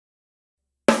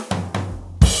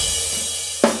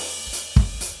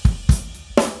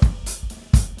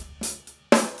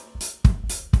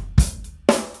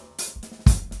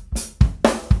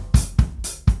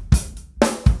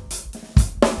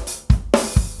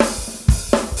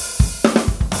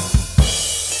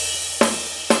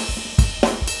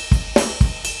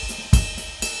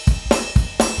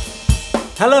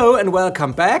Hello and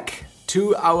welcome back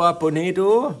to our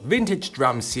Bonedo Vintage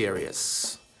Drum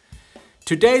series.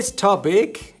 Today's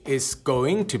topic is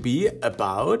going to be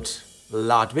about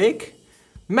Ludwig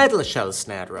Metal Shell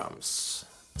Snare Drums.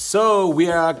 So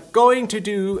we are going to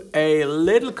do a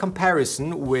little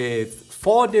comparison with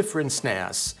 4 different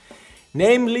snares,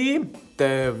 namely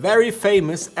the very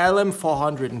famous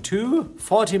LM402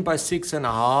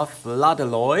 14x6.5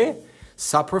 Ludwig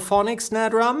SupraPhonic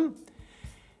snare drum,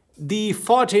 the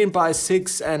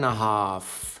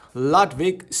 14x6.5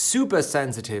 Ludwig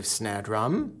Super-Sensitive snare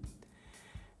drum,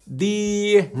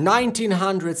 the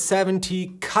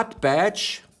 1970 Cut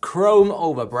Badge chrome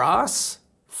over brass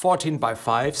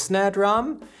 14x5 snare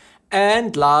drum,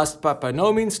 and last but by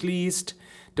no means least,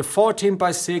 the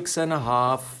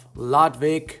 14x6.5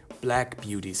 Ludwig Black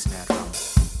Beauty snare drum.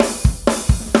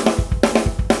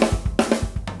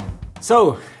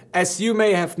 So, as you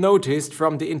may have noticed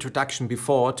from the introduction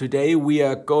before, today we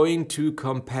are going to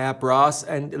compare brass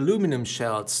and aluminum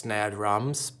shelled snare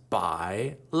drums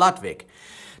by Ludwig.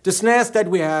 The snares that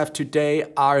we have today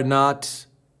are not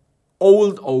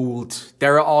old.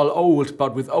 They're all old,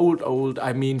 but with old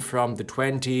I mean from the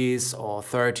 20s or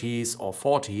 30s or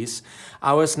 40s.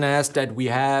 Our snares that we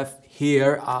have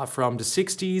here are from the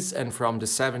 60s and from the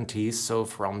 70s, so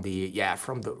from the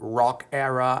rock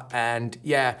era, and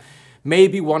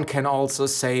maybe one can also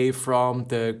say from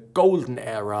the golden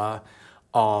era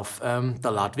of the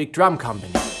Ludwig Drum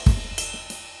Company.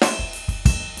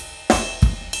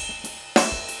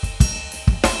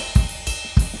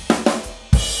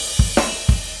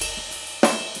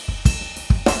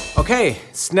 Okay,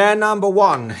 snare number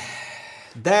 1.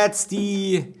 That's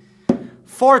the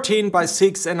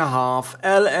 14x6.5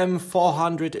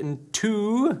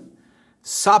 LM402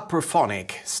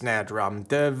 SupraPhonic snare drum.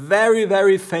 The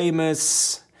very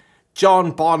famous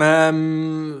John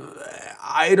Bonham,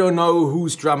 I don't know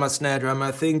whose drummer snare drum.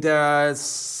 I think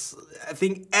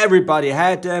everybody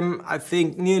had them. I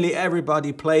think nearly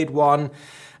everybody played one.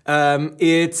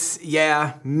 It's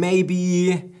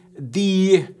maybe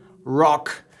the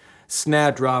rock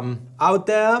snare drum out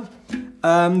there.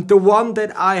 The one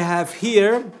that I have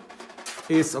here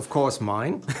is of course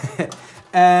mine.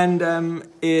 And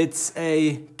it's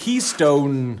a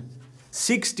Keystone,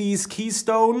 60s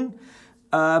Keystone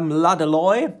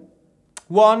Ludwig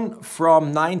one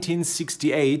from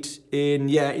 1968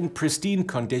 in pristine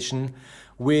condition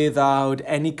without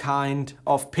any kind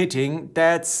of pitting.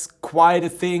 That's quite a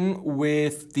thing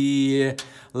with the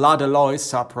Ludwig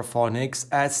SupraPhonics,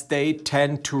 as they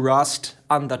tend to rust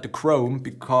under the chrome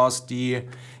because the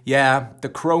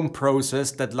chrome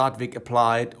process that Ludwig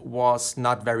applied was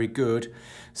not very good.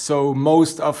 So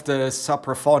most of the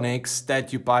SupraPhonics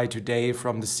that you buy today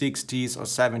from the 60s or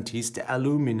 70s, the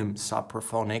aluminum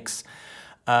SupraPhonics,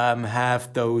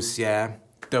 have those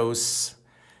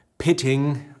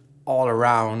pitting all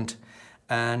around,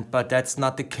 but that's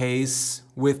not the case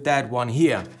with that one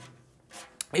here.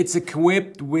 It's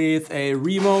equipped with a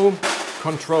remote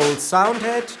controlled sound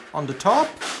head on the top,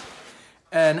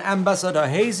 an Ambassador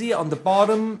Hazy on the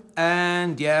bottom,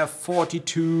 and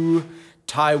 42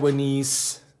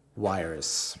 Taiwanese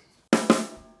wires.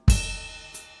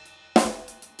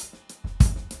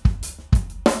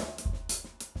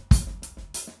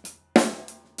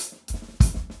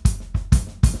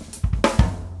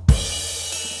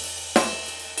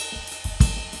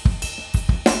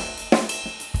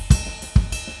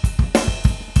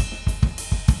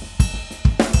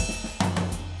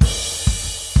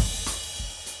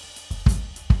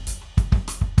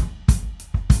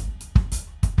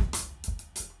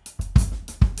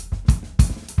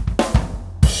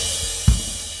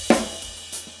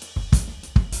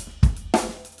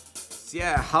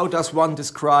 How does one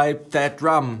describe that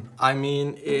drum? I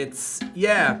mean, it's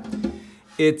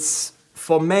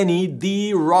for many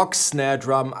the rock snare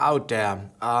drum out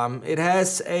there. It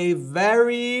has a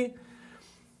very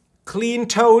clean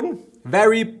tone,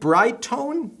 very bright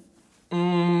tone,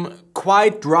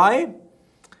 quite dry,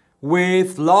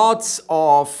 with lots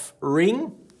of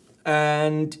ring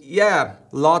and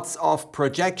lots of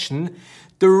projection.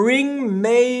 The ring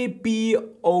may be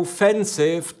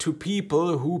offensive to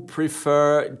people who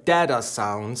prefer data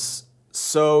sounds.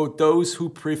 So those who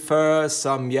prefer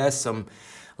some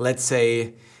let's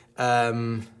say,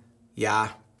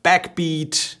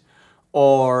 backbeat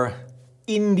or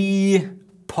indie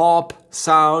pop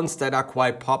sounds that are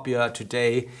quite popular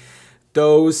today,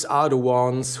 those are the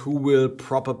ones who will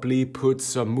probably put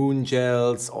some moon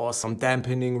gels or some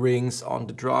dampening rings on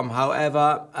the drum.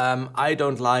 However, I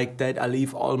don't like that. I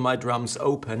leave all my drums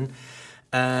open.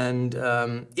 And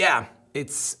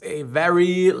it's a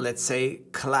very, let's say,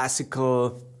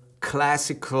 classical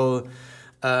classical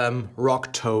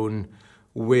rock tone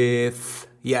with,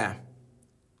 yeah,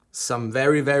 some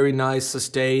very, very nice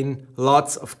sustain,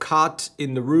 lots of cut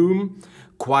in the room,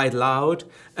 quite loud.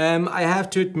 I have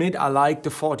to admit I like the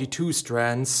 42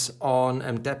 strands on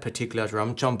that particular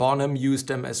drum. John Bonham used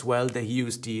them as well. They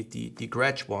used the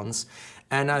Gretsch ones,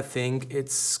 and I think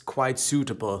it's quite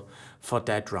suitable for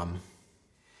that drum.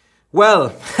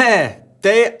 Well,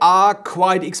 they are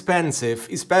quite expensive,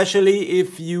 especially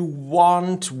if you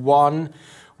want one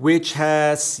which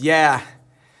has, yeah,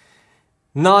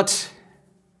 not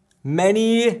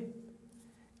many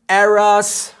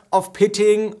errors of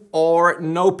pitting or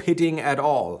no pitting at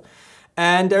all.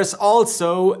 And there's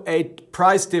also a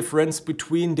price difference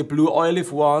between the blue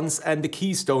olive ones and the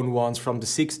Keystone ones from the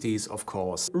 60s, of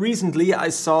course. Recently I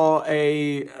saw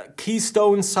a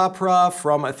Keystone Supra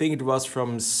from, I think it was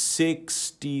from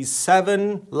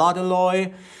 67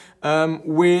 Ladaloy,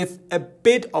 with a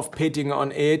bit of pitting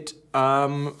on it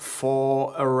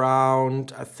for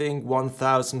around, I think,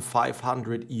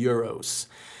 1,500 euros.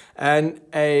 And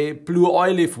a blue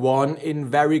olive one in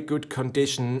very good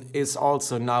condition is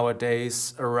also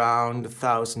nowadays around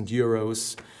 1,000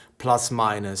 euros plus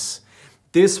minus.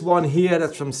 This one here,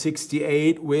 that's from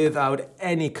 68 without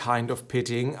any kind of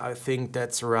pitting. I think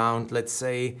that's around, let's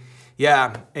say,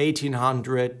 yeah,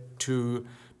 1,800 to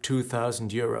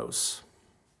 2,000 euros.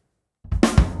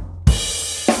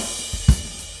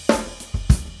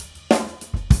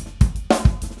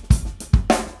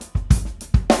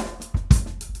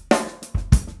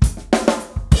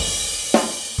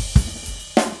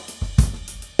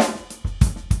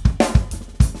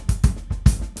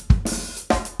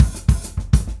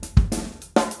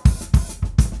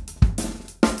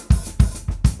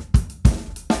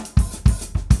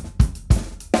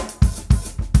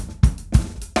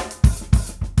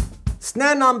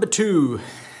 Snare number 2,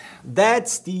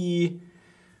 that's the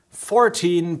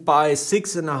 14 by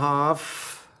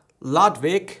 6.5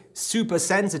 Ludwig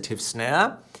Super-Sensitive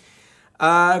snare.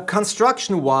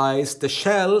 Construction wise, the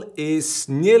shell is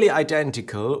nearly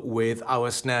identical with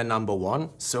our snare number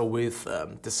 1. So with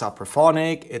the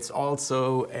SupraPhonic, it's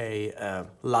also a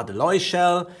Ladaloy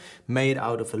shell made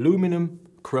out of aluminum,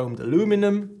 chromed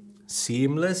aluminum,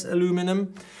 seamless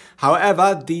aluminum.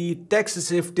 However, the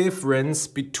decisive difference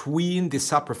between the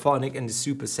SupraPhonic and the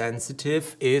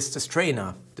Super-Sensitive is the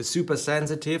strainer. The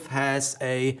Super-Sensitive has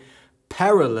a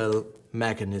parallel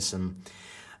mechanism.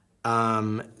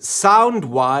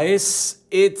 Sound-wise,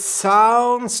 it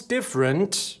sounds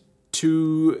different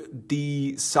to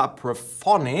the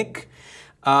SupraPhonic.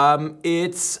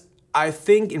 It's, I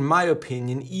think, in my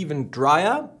opinion, even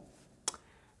drier.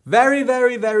 Very,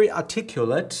 very, very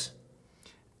articulate.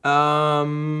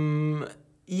 Yeah,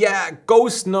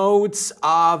 ghost notes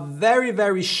are very,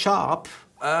 very sharp.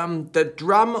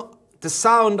 The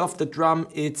sound of the drum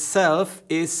itself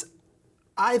is,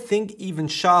 I think, even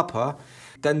sharper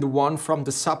than the one from the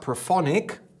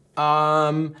SupraPhonic.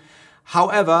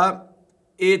 However,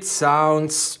 it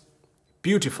sounds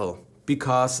beautiful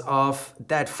because of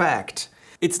that fact.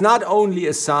 It's not only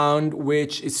a sound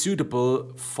which is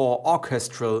suitable for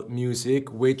orchestral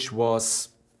music, which was,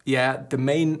 yeah, the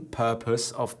main purpose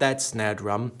of that snare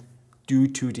drum due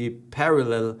to the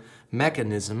parallel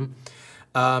mechanism.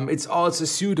 It's also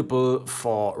suitable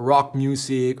for rock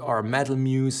music or metal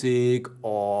music,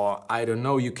 or I don't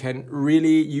know, you can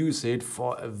really use it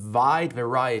for a wide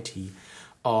variety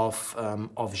of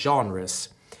genres.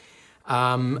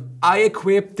 I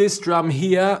equipped this drum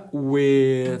here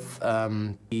with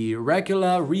the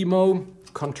regular Remo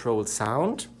controlled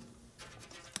sound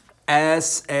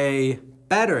as a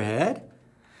batter head,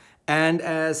 and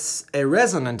as a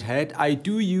resonant head I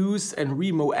do use a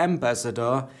Remo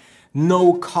Ambassador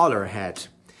no collar head.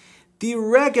 The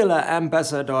regular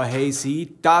Ambassador Hazy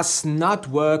does not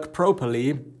work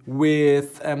properly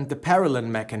with the parallel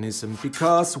mechanism,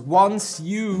 because once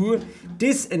you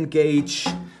disengage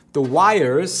the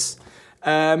wires,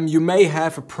 you may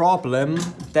have a problem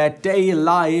that they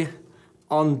lie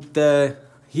on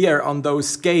on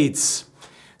those gates.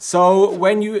 So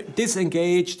when you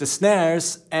disengage the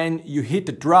snares and you hit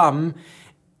the drum,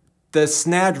 the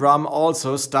snare drum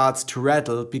also starts to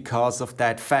rattle because of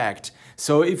that fact.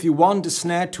 So if you want the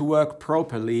snare to work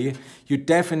properly, you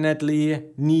definitely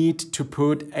need to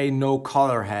put a no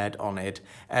collar head on it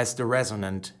as the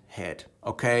resonant head,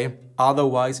 okay?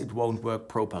 Otherwise it won't work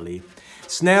properly.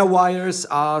 Snare wires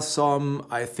are some,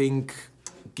 I think,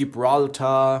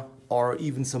 Gibraltar or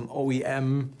even some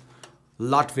OEM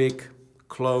Ludwig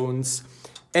clones.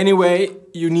 Anyway,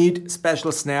 you need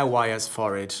special snare wires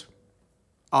for it.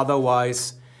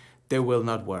 Otherwise, they will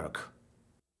not work.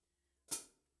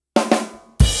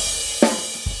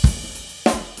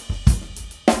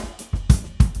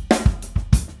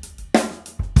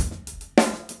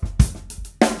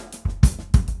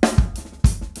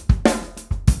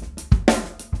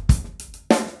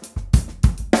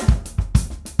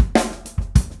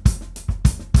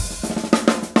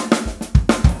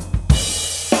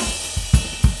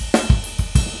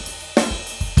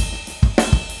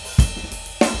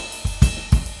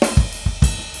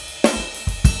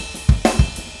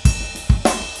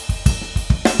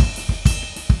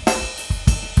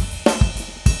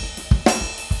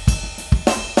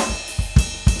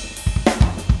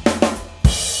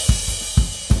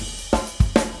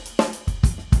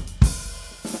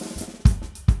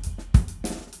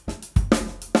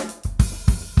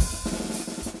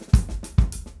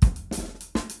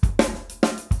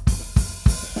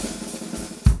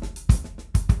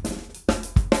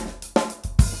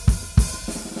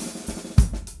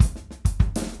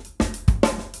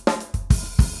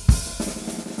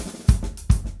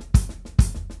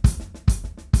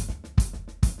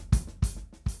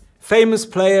 Famous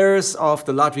players of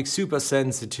the Ludwig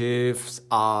Super-Sensitives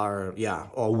are,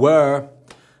 or were,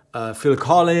 Phil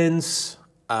Collins,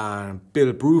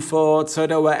 Bill Bruford. So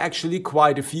there were actually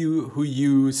quite a few who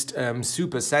used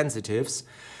Super-Sensitives.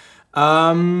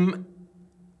 I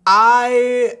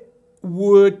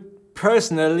would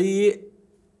personally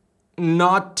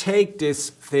not take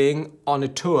this thing on a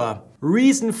tour.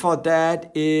 Reason for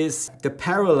that is the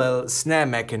parallel snare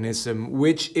mechanism,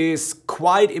 which is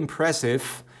quite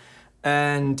impressive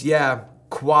and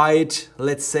quite,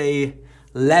 let's say,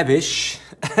 lavish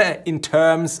in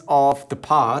terms of the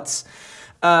parts.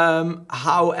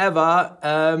 However,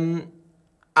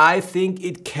 I think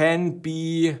it can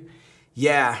be,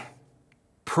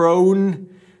 prone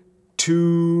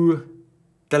to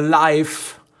the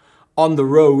life on the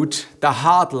road, the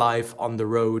hard life on the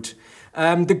road.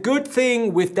 The good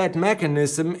thing with that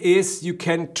mechanism is you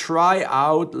can try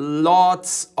out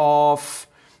lots of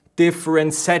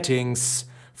different settings,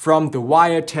 from the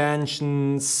wire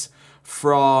tensions,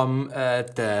 from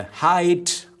the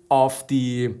height of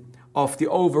the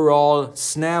overall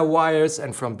snare wires,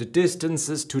 and from the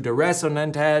distances to the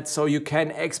resonant head, so you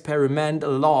can experiment a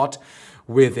lot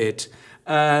with it.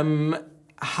 However,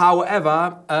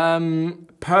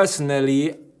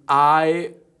 personally,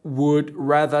 I would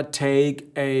rather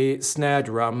take a snare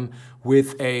drum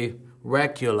with a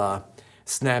regular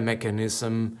snare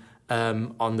mechanism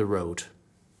on the road.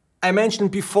 I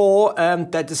mentioned before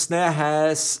that the snare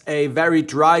has a very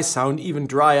dry sound, even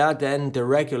drier than the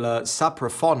regular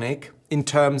SupraPhonic in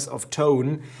terms of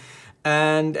tone.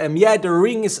 And the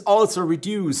ring is also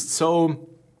reduced, so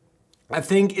I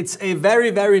think it's a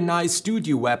very, very nice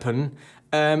studio weapon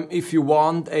if you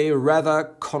want a rather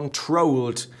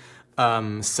controlled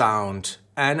sound.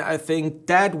 And I think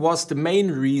that was the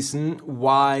main reason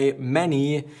why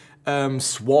many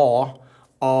swore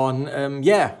on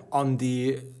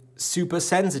the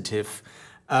Super-Sensitive.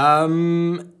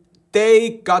 They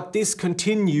got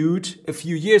discontinued a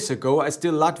few years ago. I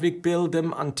still Ludwig built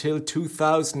them until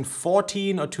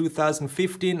 2014 or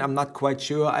 2015, I'm not quite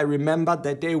sure. I remember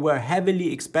that they were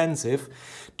heavily expensive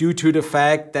due to the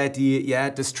fact that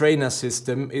the strainer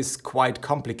system is quite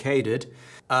complicated.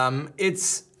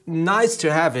 It's nice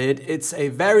to have it. It's a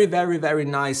very, very, very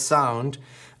nice sound.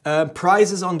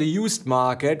 Prices on the used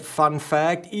market, fun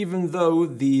fact, even though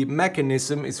the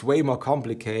mechanism is way more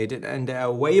complicated and there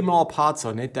are way more parts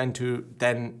on it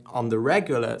than on the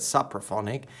regular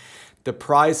SupraPhonic, the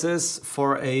prices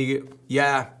for a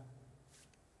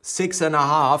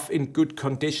 6.5 in good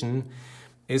condition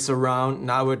is around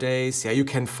nowadays, you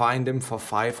can find them for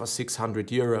 500 or 600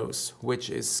 euros,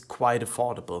 which is quite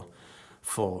affordable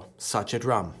for such a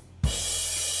drum.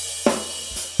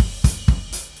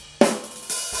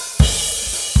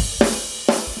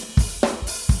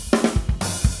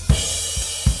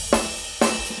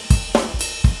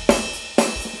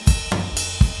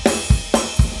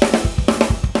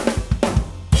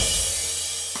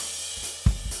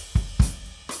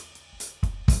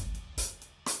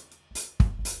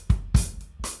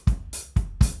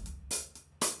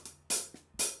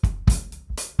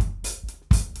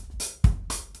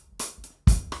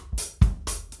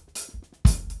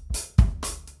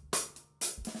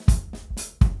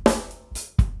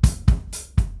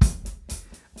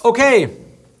 Okay,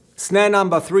 snare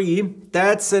number 3,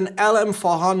 that's an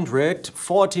LM400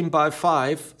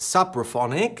 14x5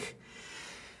 SupraPhonic.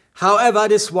 However,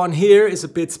 this one here is a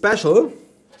bit special.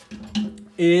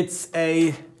 It's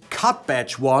a Cut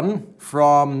Badge one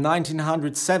from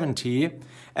 1970,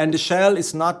 and the shell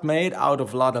is not made out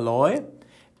of lead alloy.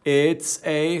 It's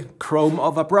a chrome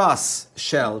over brass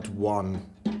shelled one.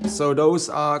 So those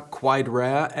are quite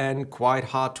rare and quite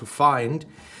hard to find.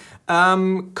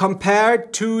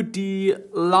 Compared to the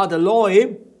lead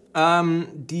alloy,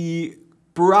 the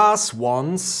brass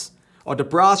ones, or the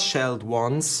brass shelled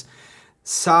ones,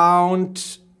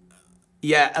 sound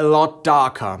a lot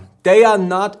darker. They are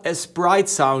not as bright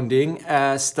sounding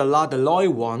as the lead alloy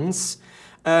ones.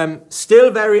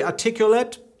 Still very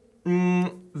articulate,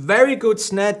 very good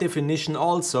snare definition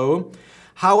also.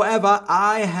 However,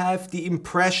 I have the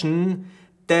impression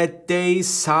that they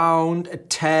sound a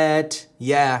tad,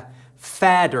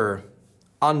 fatter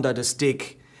under the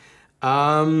stick.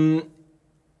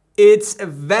 It's a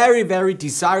very, very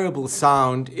desirable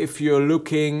sound if you're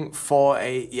looking for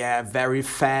a very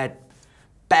fat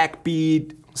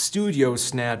backbeat studio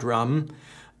snare drum.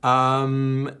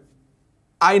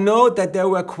 I know that there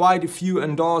were quite a few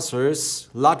endorsers,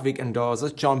 Ludwig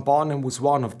endorsers, John Bonham was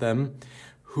one of them,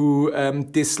 who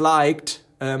disliked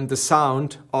the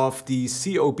sound of the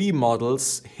COB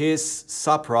models. His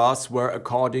Supras were,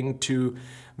 according to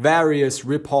various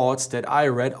reports that I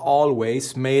read,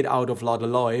 always made out of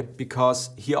Ladaloy,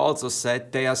 because he also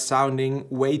said they are sounding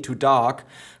way too dark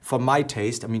for my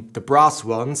taste. I mean, the brass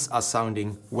ones are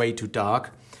sounding way too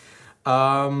dark.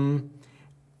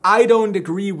 I don't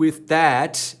agree with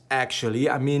that, actually.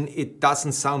 I mean, it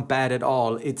doesn't sound bad at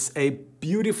all. It's a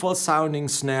beautiful sounding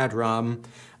snare drum.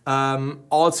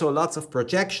 Also lots of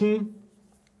projection,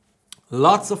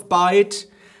 lots of bite.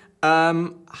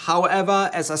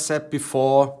 However, as I said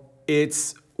before,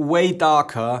 it's way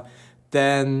darker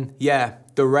than, yeah,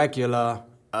 the regular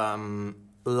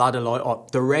Ladaloy, or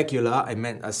the regular,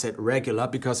 I said regular,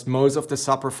 because most of the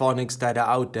SupraPhonics that are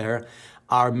out there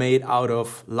are made out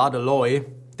of Ladaloy.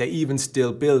 They even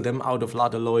still build them out of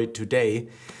Ladaloy today.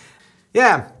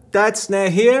 Yeah, that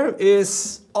snare here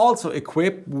is also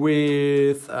equipped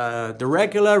with the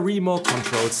regular remote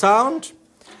control sound,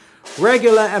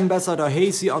 regular Ambassador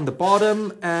Hazy on the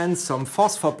bottom, and some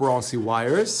phosphor bronzy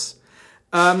wires.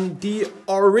 The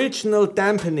original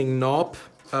dampening knob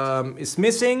is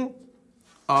missing.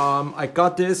 I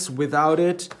got this without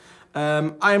it.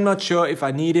 I'm not sure if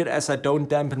I need it, as I don't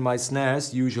dampen my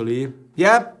snares usually.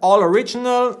 Yeah, all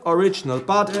original, original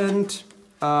butt end,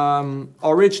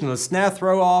 original snare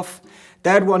throw off.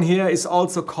 That one here is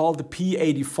also called the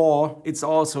P84. It's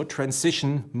also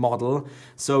transition model.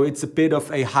 So it's a bit of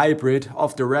a hybrid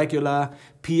of the regular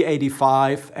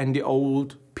P85 and the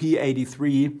old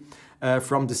P83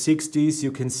 from the 60s.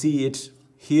 You can see it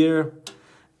here.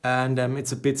 And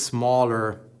it's a bit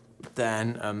smaller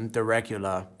than the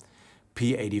regular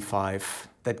P85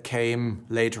 that came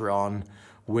later on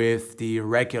with the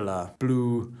regular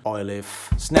blue olive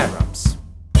snare drums.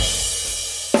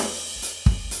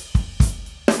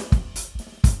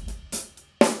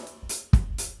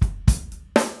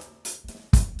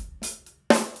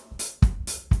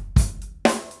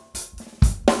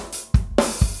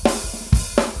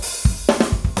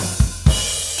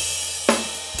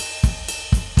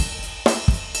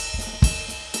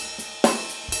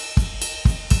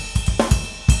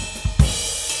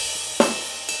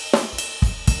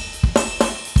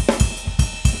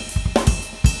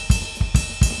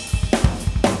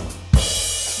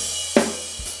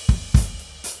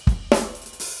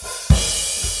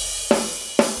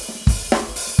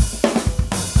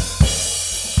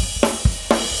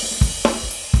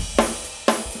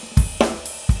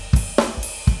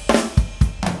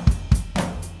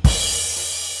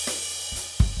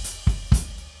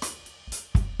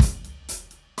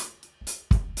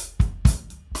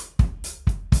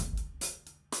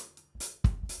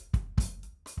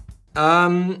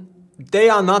 They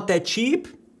are not that cheap.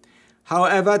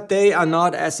 However, they are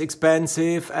not as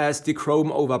expensive as the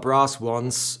chrome over brass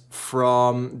ones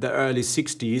from the early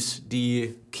 60s,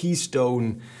 the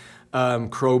Keystone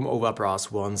chrome over brass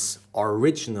ones,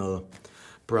 original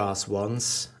brass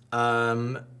ones.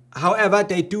 However,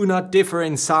 they do not differ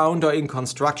in sound or in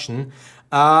construction.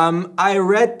 I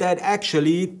read that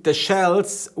actually the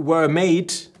shells were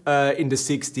made in the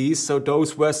 60s, so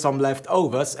those were some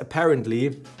leftovers.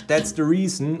 Apparently, that's the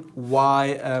reason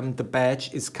why the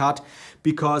badge is cut,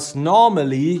 because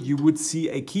normally you would see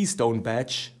a Keystone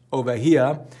badge over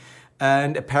here,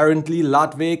 and apparently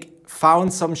Ludwig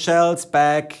found some shells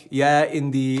back, yeah,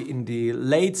 in the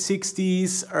late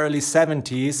 60s, early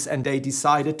 70s, and they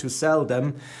decided to sell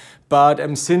them. But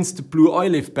since the blue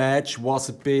olive badge was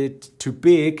a bit too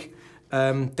big,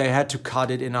 they had to cut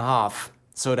it in half.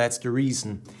 So that's the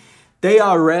reason. They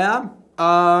are rare,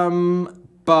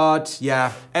 but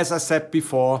yeah, as I said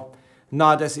before,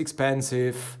 not as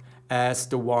expensive as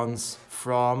the ones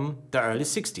from the early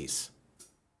 60s.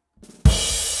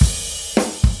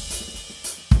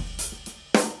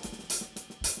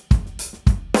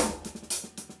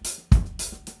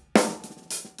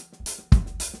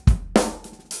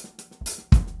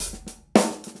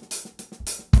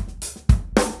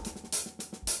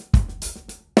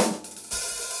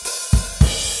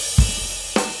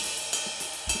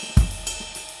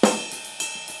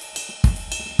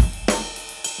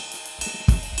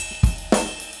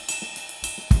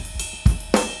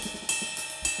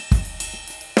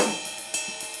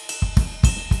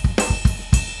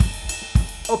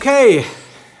 Okay,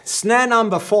 snare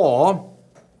number 4,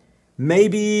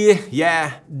 maybe,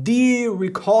 yeah, the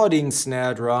recording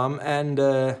snare drum and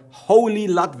holy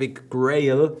Ludwig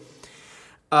grail.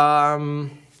 The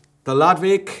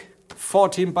Ludwig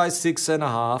 14 by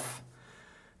 6.5,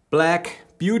 black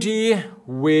beauty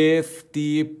with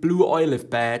the blue olive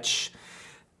badge.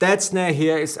 That snare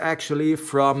here is actually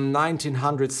from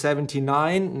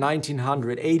 1979,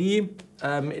 1980.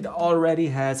 It already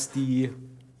has the,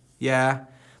 yeah,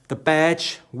 the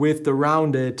badge with the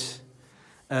rounded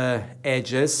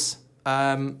edges.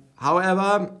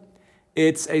 However,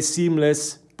 it's a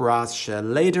seamless brass shell.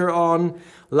 Later on,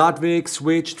 Ludwig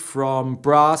switched from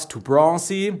brass to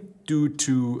bronze due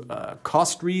to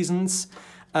cost reasons.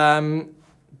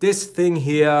 This thing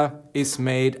here is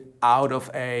made out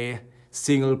of a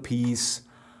single piece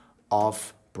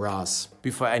of brass.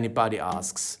 Before anybody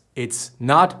asks, it's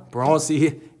not bronze,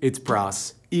 it's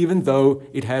brass, even though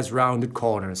it has rounded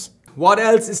corners. What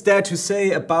else is there to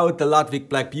say about the Ludwig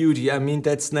Black Beauty? I mean,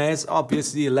 that snare is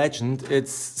obviously a legend.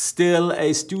 It's still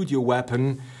a studio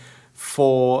weapon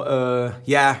for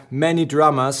many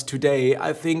drummers today.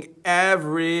 I think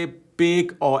every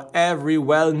big or every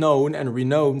well-known and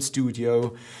renowned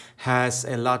studio has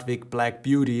a Ludwig Black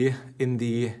Beauty in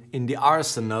the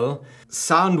arsenal.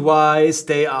 Sound-wise,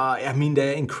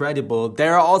 they're incredible.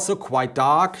 They're also quite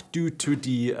dark due to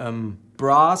the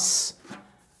brass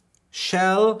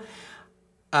shell.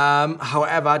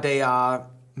 However, they are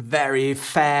very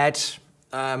fat,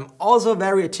 also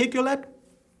very articulate.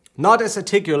 Not as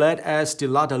articulate as the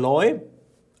Ladaloy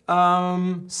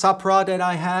Supra that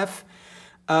I have,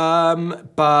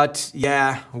 but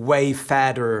yeah, way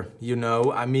fatter, you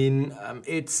know. I mean,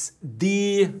 it's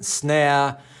the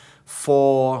snare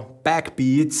for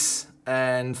backbeats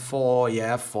and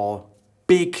for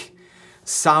big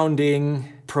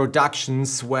sounding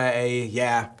productions where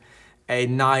a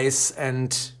nice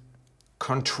and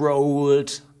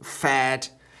controlled fat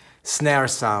snare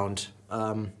sound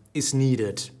is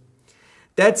needed.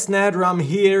 That snare drum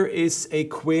here is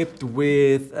equipped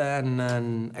with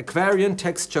an Aquarian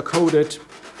texture coated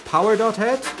power dot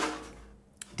head,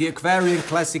 the Aquarian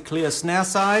classic clear snare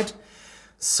side,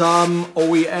 some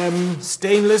OEM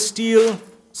stainless steel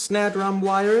snare drum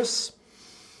wires,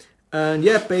 and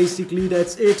yeah, basically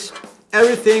that's it.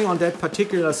 Everything on that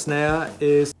particular snare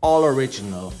is all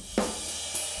original.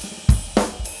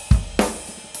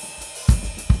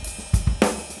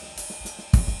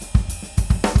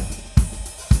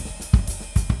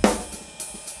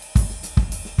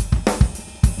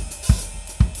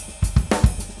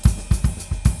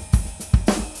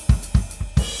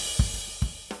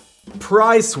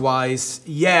 Price-wise,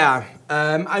 yeah,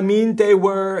 I mean, they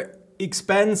were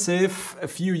expensive a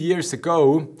few years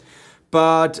ago,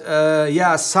 but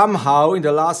yeah, somehow in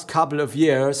the last couple of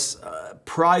years,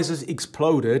 prices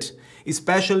exploded,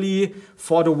 especially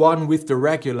for the one with the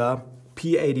regular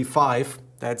P85.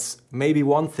 That's maybe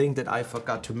one thing that I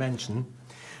forgot to mention.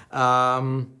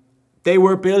 They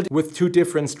were built with two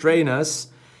different strainers.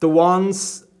 The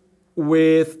ones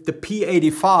with the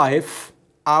P85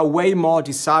 are way more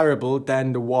desirable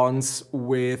than the ones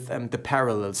with the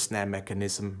parallel snare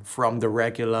mechanism from the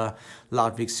regular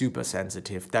Ludwig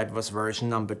Super-Sensitive. That was version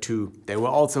number 2. They were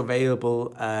also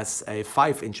available as a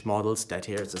 5-inch models. That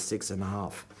here is a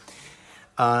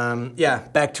 6.5. Yeah,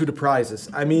 back to the prices.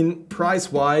 I mean,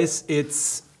 price-wise,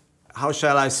 it's, how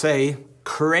shall I say,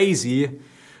 crazy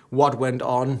what went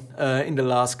on in the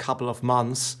last couple of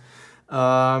months.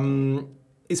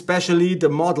 Especially the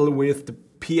model with the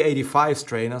P85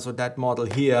 strainer, so that model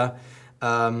here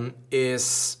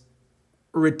is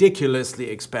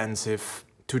ridiculously expensive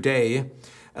today.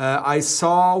 I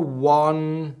saw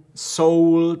one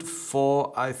sold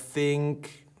for, I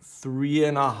think,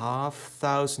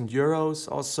 3,500 euros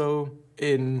or so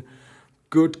in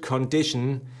good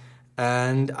condition,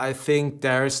 and I think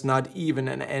there's not even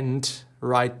an end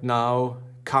right now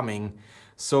coming.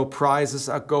 So prices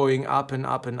are going up and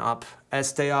up and up,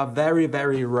 as they are very,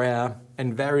 very rare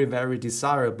and very, very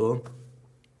desirable.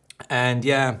 And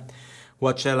yeah,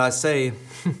 what shall I say?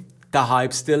 The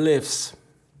hype still lives.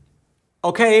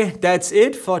 Okay, that's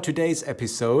it for today's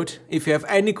episode. If you have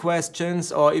any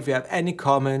questions or if you have any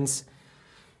comments,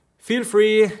 feel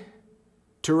free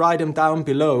to write them down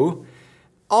below.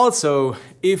 Also,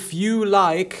 if you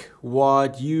like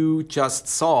what you just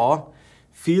saw,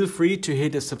 feel free to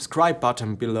hit the subscribe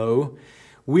button below.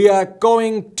 We are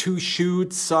going to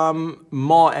shoot some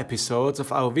more episodes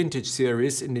of our vintage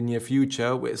series in the near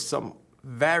future with some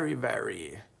very,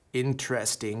 very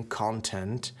interesting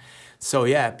content. So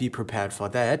yeah, be prepared for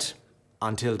that.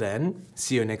 Until then,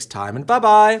 see you next time and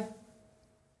bye-bye.